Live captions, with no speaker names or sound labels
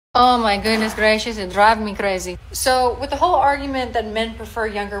Oh my goodness gracious, it drives me crazy. So with the whole argument that men prefer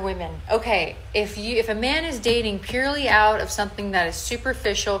younger women, okay, if a man is dating purely out of something that is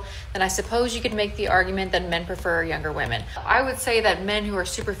superficial, then I suppose you could make the argument that men prefer younger women. I would say that men who are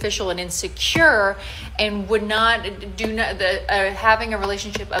superficial and insecure and would not having a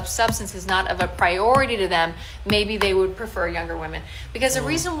relationship of substance is not of a priority to them, maybe they would prefer younger women. Because the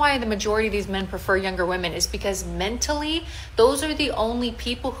reason why the majority of these men prefer younger women is because mentally those are the only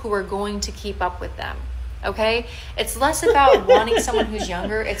people who are going to keep up with them. Okay, it's less about wanting someone who's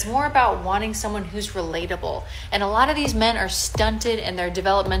younger, it's more about wanting someone who's relatable. And a lot of these men are stunted in their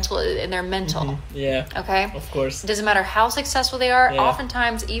developmental, in their mental. Yeah, okay, of course. It doesn't matter how successful they are. Yeah.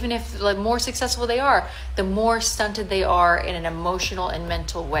 Oftentimes, even if the more successful they are, the more stunted they are in an emotional and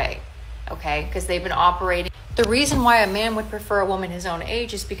mental way. Okay, because they've been operating. The reason why a man would prefer a woman his own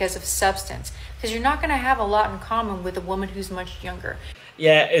age is because of substance. Because you're not going to have a lot in common with a woman who's much younger.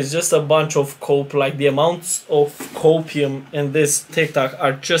 Yeah, it's just a bunch of cope. Like, the amounts of copium in this TikTok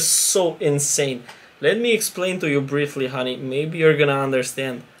are just so insane. Let me explain to you briefly, honey. Maybe you're gonna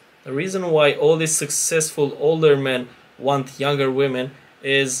understand. The reason why all these successful older men want younger women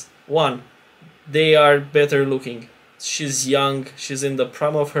is, one, they are better looking. She's young, she's in the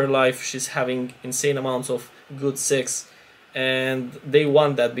prime of her life, she's having insane amounts of good sex, and they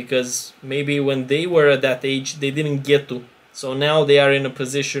want that because maybe when they were at that age they didn't get to, so now they are in a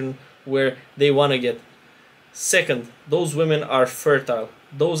position where they want to get. Second, those women are fertile.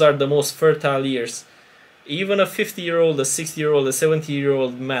 Those are the most fertile years. Even a 50-year-old, a 60-year-old, a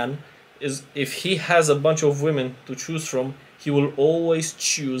 70-year-old man, is, if he has a bunch of women to choose from, he will always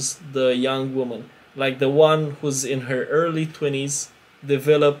choose the young woman. Like the one who's in her early 20s,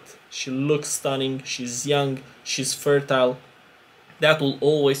 developed, she looks stunning, she's young, she's fertile. That will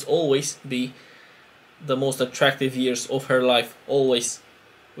always be the most attractive years of her life, always,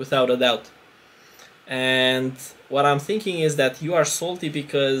 without a doubt. And what I'm thinking is that you are salty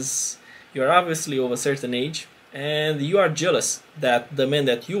because you're obviously of a certain age and you are jealous that the men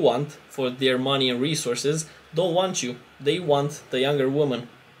that you want for their money and resources don't want you. They want the younger woman.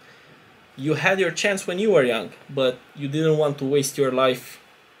 You had your chance when you were young, but you didn't want to waste your life,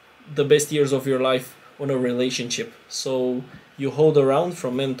 the best years of your life, on a relationship. So you hold around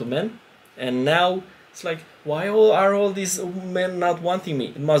from man to man, and now it's like, why are all these men not wanting me?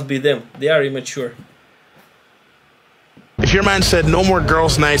 It must be them. They are immature. If your man said no more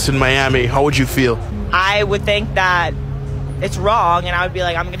girls' nights in Miami, how would you feel? I would think that it's wrong, and I would be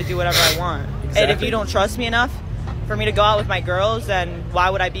like, I'm going to do whatever I want. Exactly. And if you don't trust me enough for me to go out with my girls, then why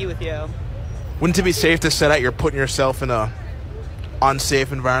would I be with you? Wouldn't it be safe to say that you're putting yourself in a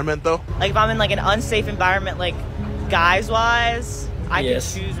unsafe environment, though? Like, if I'm in, like, an unsafe environment, like, guys-wise, I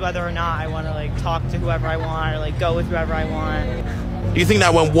Yes. can choose whether or not I want to, like, talk to whoever I want or, like, go with whoever I want. Do you think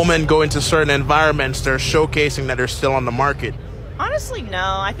that when women go into certain environments, they're showcasing that they're still on the market? Honestly,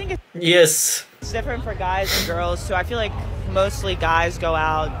 no. I think Yes. it's different for guys and girls, too. I feel like mostly guys go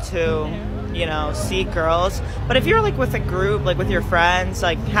out to, you know, see girls. But if you're, like, with a group, like, with your friends,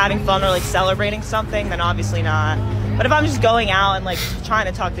 like, having fun or, like, celebrating something, then obviously not. But if I'm just going out and, like, trying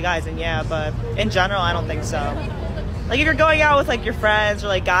to talk to guys, then yeah. But in general, I don't think so. Like, if you're going out with, like, your friends or,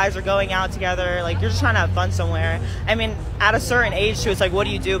 like, guys are going out together, like, you're just trying to have fun somewhere. I mean, at a certain age, too, it's like, what do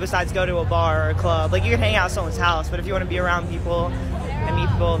you do besides go to a bar or a club? Like, you can hang out at someone's house, but if you want to be around people and meet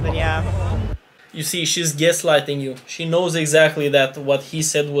people, then yeah. You see, she's gaslighting you. She knows exactly that what he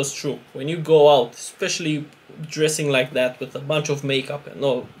said was true. When you go out, especially dressing like that with a bunch of makeup and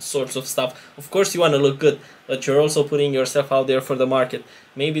all sorts of stuff, of course you want to look good, but you're also putting yourself out there for the market.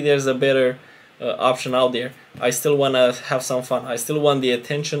 Maybe there's a better option out there. I still want to have some fun. I still want the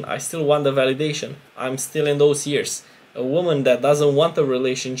attention. I still want the validation. I'm still in those years. A woman that doesn't want a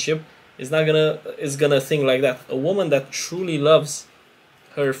relationship is gonna think like that. A woman that truly loves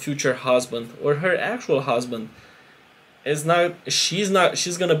her future husband or her actual husband she's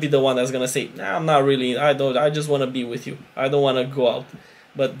gonna be the one that's gonna say, nah, I'm not really, I just want to be with you, I don't want to go out.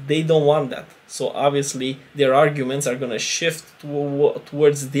 But they don't want that, so obviously their arguments are gonna shift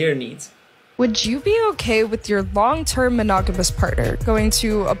towards their needs. Would you be okay with your long-term monogamous partner going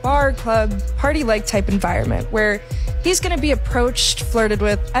to a bar, club, party-like type environment where he's going to be approached, flirted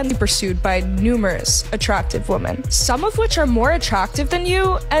with, and pursued by numerous attractive women, some of which are more attractive than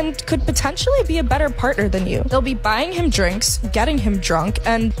you and could potentially be a better partner than you? They'll be buying him drinks, getting him drunk,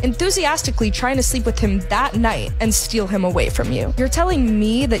 and enthusiastically trying to sleep with him that night and steal him away from you. You're telling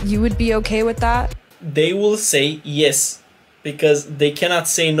me that you would be okay with that? They will say yes, because they cannot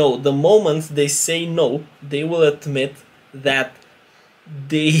say no. The moment they say no, they will admit that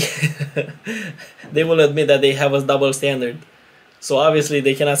they will admit that they have a double standard. So obviously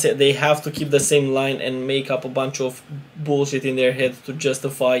they cannot say, they have to keep the same line and make up a bunch of bullshit in their head to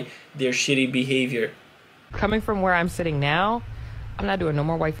justify their shitty behavior. Coming from where I'm sitting now, I'm not doing no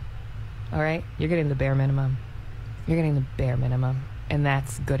more wife. All right? You're getting the bare minimum. You're getting the bare minimum. And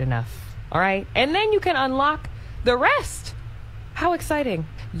that's good enough. All right? And then you can unlock the rest. How exciting.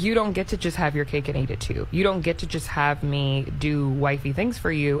 You don't get to just have your cake and eat it too. You don't get to just have me do wifey things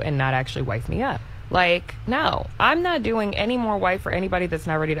for you and not actually wife me up. Like, no, I'm not doing any more wife for anybody that's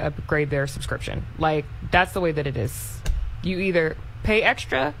not ready to upgrade their subscription. Like, that's the way that it is. You either pay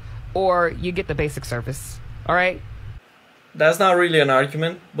extra or you get the basic service. All right? That's not really an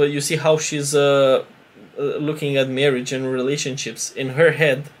argument, but you see how she's looking at marriage and relationships in her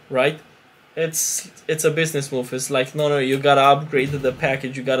head, right? It's a business move. It's like, no, you gotta upgrade the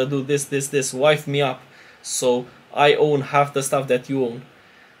package. You gotta do this. Wife me up. So I own half the stuff that you own.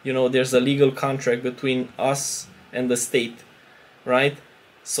 You know, there's a legal contract between us and the state, right?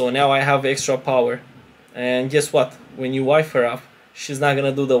 So now I have extra power. And guess what? When you wife her up, she's not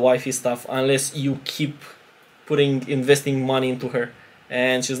gonna do the wifey stuff unless you keep investing money into her.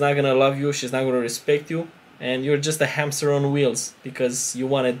 And she's not gonna love you, she's not gonna respect you, and you're just a hamster on wheels because you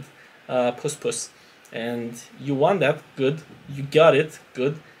wanted puss. And you want that, good. You got it,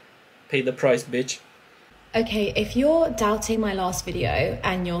 good. Pay the price, bitch. Okay, if you're doubting my last video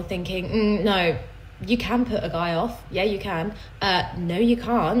and you're thinking, no, you can put a guy off. Yeah, you can. No, you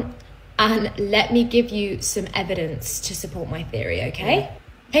can't. And let me give you some evidence to support my theory, okay?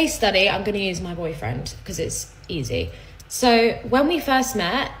 Case study, I'm going to use my boyfriend because it's easy. So when we first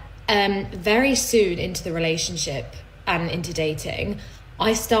met, very soon into the relationship and into dating,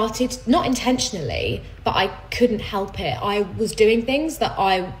 I started, not intentionally, but I couldn't help it. I was doing things that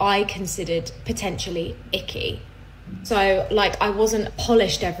I considered potentially icky. So, like, I wasn't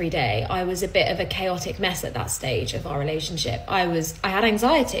polished every day. I was a bit of a chaotic mess at that stage of our relationship. I had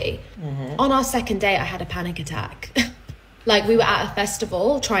anxiety. On our second date, I had a panic attack. Like, we were at a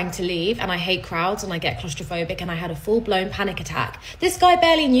festival trying to leave, and I hate crowds and I get claustrophobic, and I had a full-blown panic attack. This guy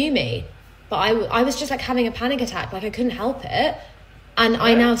barely knew me, but I was just like having a panic attack. Like, I couldn't help it. And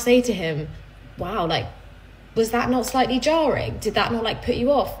I now say to him, wow, like, was that not slightly jarring? Did that not, like, put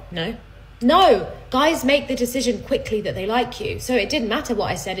you off? No, guys make the decision quickly that they like you. So it didn't matter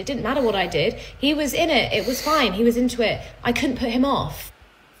what I said. It didn't matter what I did. He was in it. It was fine. He was into it. I couldn't put him off.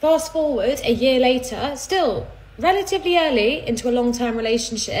 Fast forward a year later, still relatively early into a long-term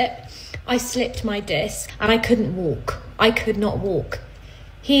relationship, I slipped my disc and I couldn't walk. I could not walk.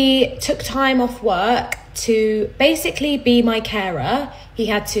 He took time off work to basically be my carer. He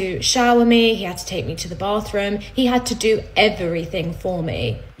had to shower me, he had to take me to the bathroom, he had to do everything for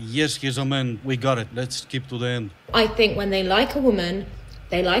me. Yes, he's a man, we got it, let's keep to the end. I think when they like a woman,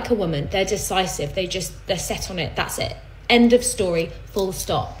 they're decisive, they're set on it, that's it. End of story, full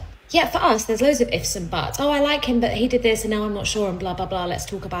stop. Yeah, for us, there's loads of ifs and buts. Oh, I like him, but he did this and now I'm not sure and blah, blah, blah. Let's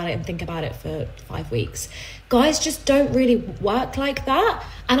talk about it and think about it for 5 weeks. Guys just don't really work like that.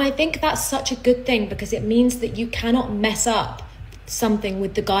 And I think that's such a good thing because it means that you cannot mess up something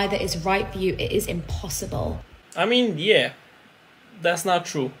with the guy that is right for you. It is impossible. I mean, yeah, that's not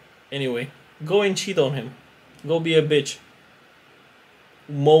true. Anyway, go and cheat on him. Go be a bitch.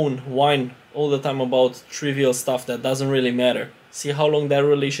 Moan, whine all the time about trivial stuff that doesn't really matter. See how long that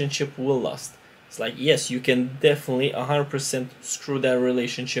relationship will last. It's like, yes, you can definitely 100% screw that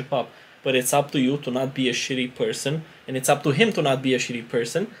relationship up. But it's up to you to not be a shitty person. And it's up to him to not be a shitty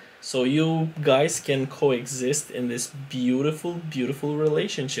person. So you guys can coexist in this beautiful, beautiful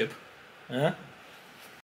relationship. Huh?